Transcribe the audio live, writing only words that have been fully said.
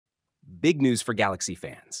Big news for Galaxy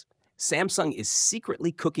fans. Samsung is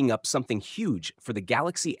secretly cooking up something huge for the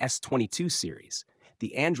Galaxy S22 series.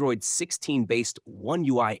 The Android 16 based One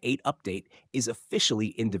UI 8 update is officially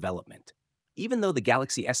in development. Even though the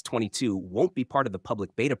Galaxy S22 won't be part of the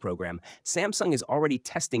public beta program, Samsung is already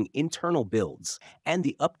testing internal builds, and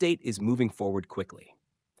the update is moving forward quickly.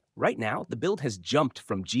 Right now, the build has jumped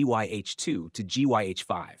from GYH2 to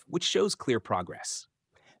GYH5, which shows clear progress.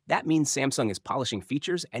 That means Samsung is polishing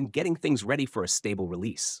features and getting things ready for a stable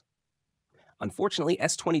release. Unfortunately,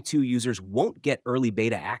 S22 users won't get early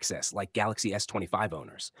beta access like Galaxy S25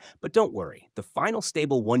 owners. But don't worry, the final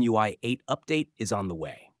stable One UI 8 update is on the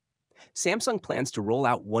way. Samsung plans to roll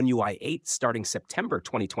out One UI 8 starting September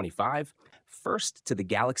 2025, first to the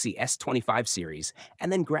Galaxy S25 series,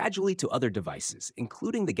 and then gradually to other devices,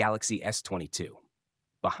 including the Galaxy S22.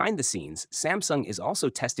 Behind the scenes, Samsung is also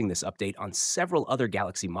testing this update on several other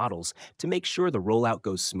Galaxy models to make sure the rollout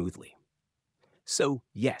goes smoothly. So,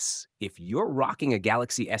 yes, if you're rocking a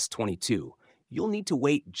Galaxy S22, you'll need to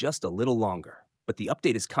wait just a little longer. But the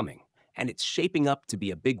update is coming, and it's shaping up to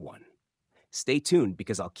be a big one. Stay tuned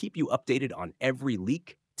because I'll keep you updated on every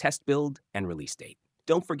leak, test build, and release date.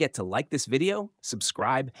 Don't forget to like this video,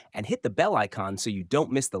 subscribe, and hit the bell icon so you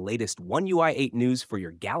don't miss the latest One UI 8 news for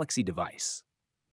your Galaxy device.